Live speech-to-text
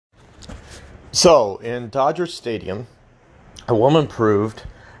So, in Dodger Stadium, a woman proved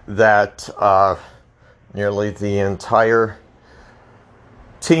that nearly the entire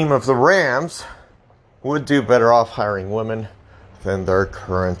team of the Rams would do better off hiring women than their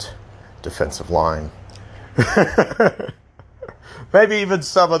current defensive line. Maybe even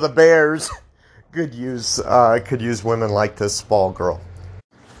some of the Bears could use women like this Ballgirl.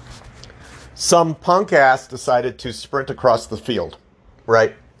 Some punk ass decided to sprint across the field,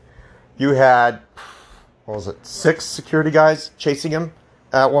 right? You had, what was it, 6 security guys chasing him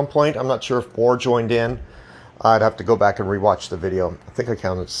at one point. I'm not sure if more joined in. I'd have to go back and rewatch the video. I think I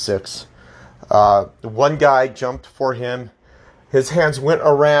counted 6. One guy jumped for him. His hands went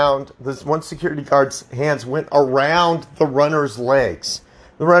around, this one security guard's hands went around the runner's legs.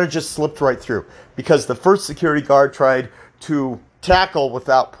 The runner just slipped right through because the first security guard tried to tackle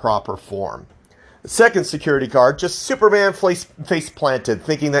without proper form. The second security guard just Superman face planted,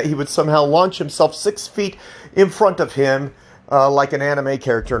 thinking that he would somehow launch himself 6 feet in front of him like an anime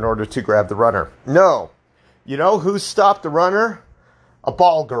character in order to grab the runner. No. You know who stopped the runner? A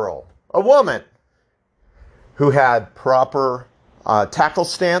ball girl. A woman who had proper tackle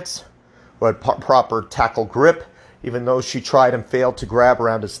stance, who had proper tackle grip. Even though she tried and failed to grab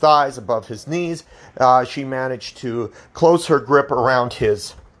around his thighs above his knees, she managed to close her grip around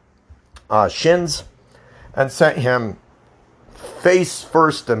his shins and sent him face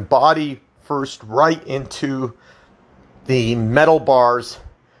first and body first right into the metal bars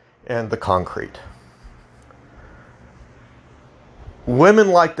and the concrete. Women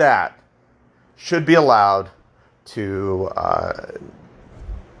like that should be allowed to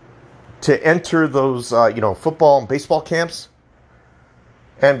enter those football and baseball camps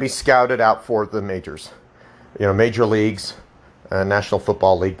and be scouted out for the majors, major leagues, National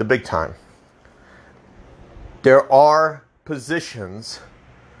Football League, the big time. There are positions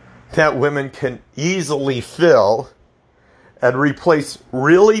that women can easily fill and replace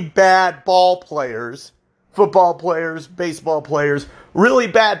really bad ball players, football players, baseball players, really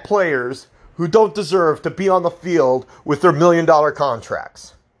bad players who don't deserve to be on the field with their $1 million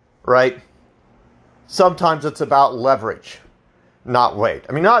contracts, right? Sometimes it's about leverage, not weight.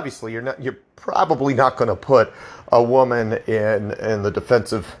 I mean, obviously, you're probably not going to put a woman in the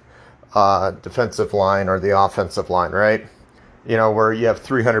defensive line or the offensive line, right? Where you have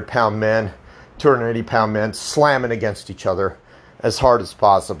 300-pound men, 280-pound men slamming against each other as hard as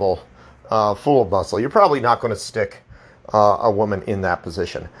possible, full of muscle. You're probably not going to stick a woman in that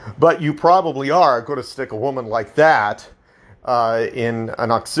position. But you probably are going to stick a woman like that in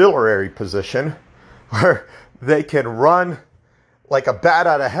an auxiliary position where they can run like a bat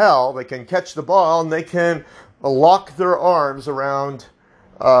out of hell. They can catch the ball and they can lock their arms around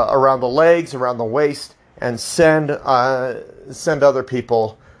the legs, around the waist, and send other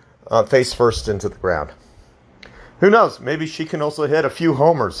people face first into the ground. Who knows? Maybe she can also hit a few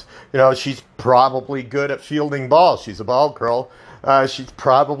homers. She's probably good at fielding balls. She's a ball girl. She's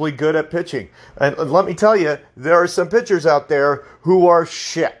probably good at pitching. And let me tell you, there are some pitchers out there who are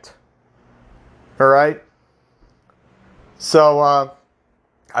shit. All right? So,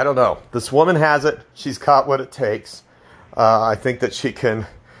 I don't know. This woman has it. She's got what it takes. I think that she can...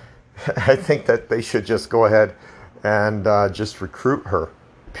 I think that they should just go ahead and just recruit her.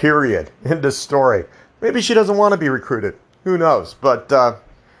 Period. End of story. Maybe she doesn't want to be recruited. Who knows? But,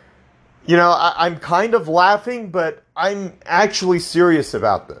 I'm kind of laughing, but I'm actually serious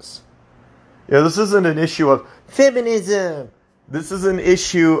about this. This isn't an issue of feminism. This is an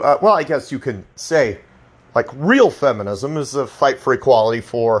issue, I guess you can say, like, real feminism is a fight for equality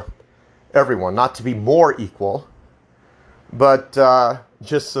for everyone. Not to be more equal, but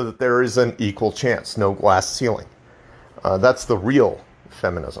just so that there is an equal chance. No glass ceiling. That's the real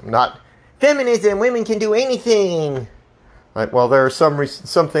feminism. Not feminism, women can do anything. Right, well, there are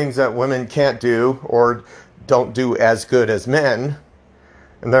some things that women can't do or don't do as good as men.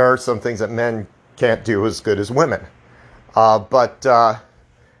 And there are some things that men can't do as good as women. When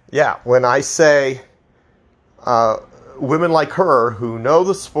I say women like her who know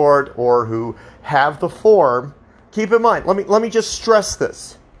the sport or who have the form, keep in mind, let me just stress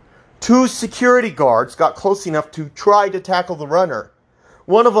this. 2 security guards got close enough to try to tackle the runner.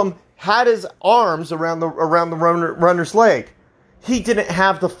 One of them had his arms around the runner's leg. He didn't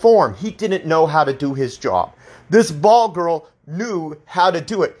have the form. He didn't know how to do his job. This ball girl knew how to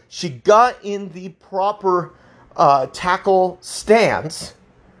do it. She got in the proper tackle stance.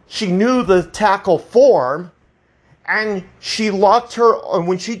 She knew the tackle form. And she locked her,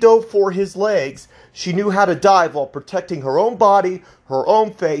 when she dove for his legs, she knew how to dive while protecting her own body, her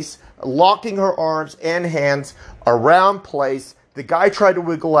own face, locking her arms and hands around place The guy tried to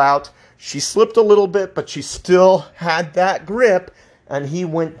wiggle out. She slipped a little bit, but she still had that grip, and he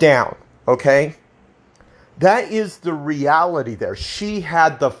went down, okay? That is the reality there. She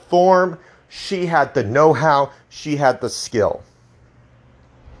had the form, she had the know-how, she had the skill.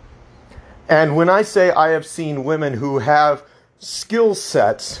 And when I say I have seen women who have skill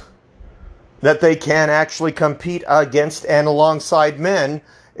sets that they can actually compete against and alongside men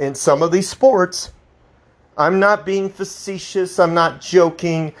in some of these sports, I'm not being facetious, I'm not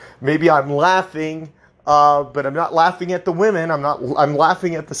joking, maybe I'm laughing, but I'm not laughing at the women, I'm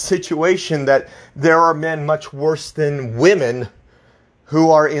laughing at the situation that there are men much worse than women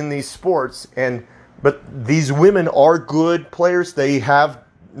who are in these sports, but these women are good players. They have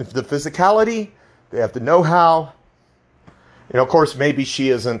the physicality, they have the know-how. You know, of course, maybe she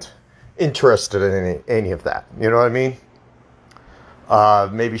isn't interested in any of that. You know what I mean?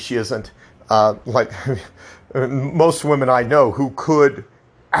 Maybe she isn't like most women I know who could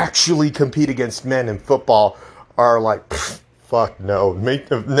actually compete against men in football are like, fuck no.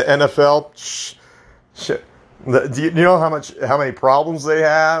 The NFL, shit. Do you know how many problems they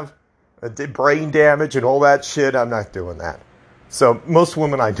have? Brain damage and all that shit. I'm not doing that. So most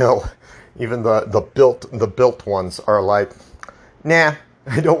women I know, even the built ones, are like, nah,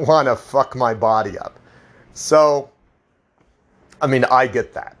 I don't want to fuck my body up. So, I mean, I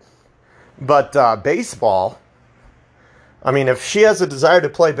get that. But baseball, I mean, if she has a desire to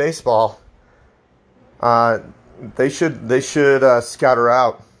play baseball, they should scout her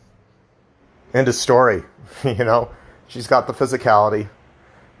out. End of story. You know, she's got the physicality,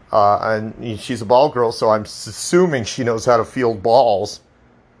 and she's a ball girl, so I'm assuming she knows how to field balls.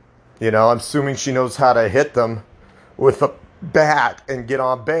 You know, I'm assuming she knows how to hit them with a bat and get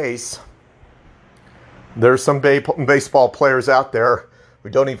on base. There's some baseball players out there who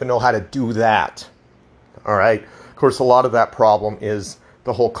don't even know how to do that. All right. Of course, a lot of that problem is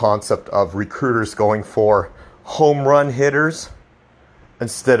the whole concept of recruiters going for home run hitters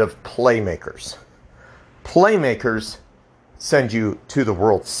instead of playmakers. Playmakers send you to the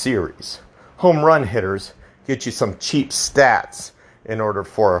World Series. Home run hitters get you some cheap stats in order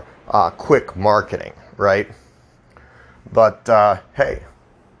for quick marketing, right? But hey,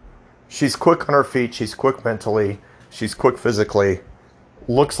 she's quick on her feet. She's quick mentally. She's quick physically.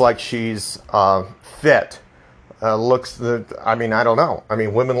 Looks like she's fit. I mean, I don't know. I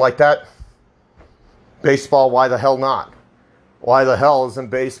mean, women like that. Baseball, why the hell not? Why the hell doesn't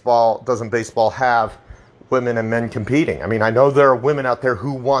baseball have women and men competing? I mean, I know there are women out there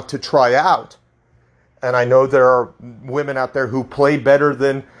who want to try out. And I know there are women out there who play better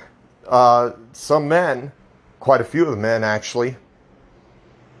than some men. Quite a few of the men, actually.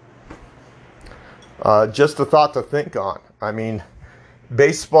 Just a thought to think on. I mean,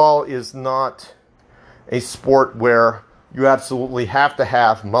 baseball is not a sport where you absolutely have to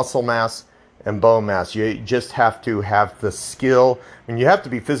have muscle mass and bone mass. You just have to have the skill. I mean, you have to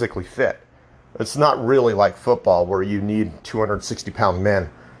be physically fit. It's not really like football where you need 260-pound men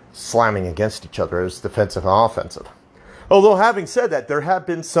slamming against each other as defensive and offensive. Although, having said that, there have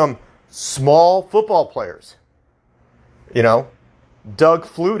been some small football players. You know, Doug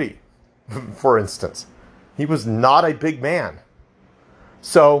Flutie, for instance. He was not a big man.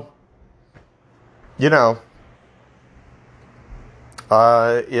 So, you know,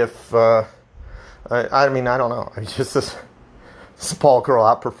 I mean, I don't know. I mean, just this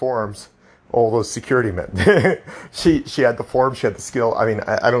Ballgirl outperforms all those security men. She had the form, she had the skill. I mean,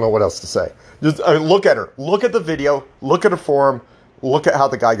 I don't know what else to say. Just look at her. Look at the video. Look at her form. Look at how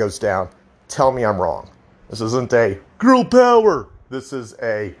the guy goes down. Tell me I'm wrong. This isn't a girl power. This is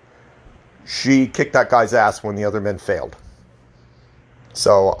she kicked that guy's ass when the other men failed.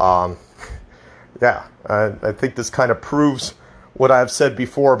 So, yeah, I think this kind of proves what I've said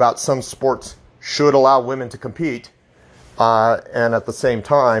before about some sports should allow women to compete. And at the same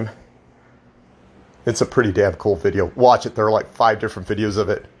time, it's a pretty damn cool video. Watch it. There are like 5 different videos of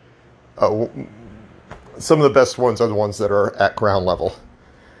it. Some of the best ones are the ones that are at ground level.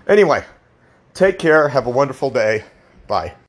 Anyway, take care. Have a wonderful day. Bye.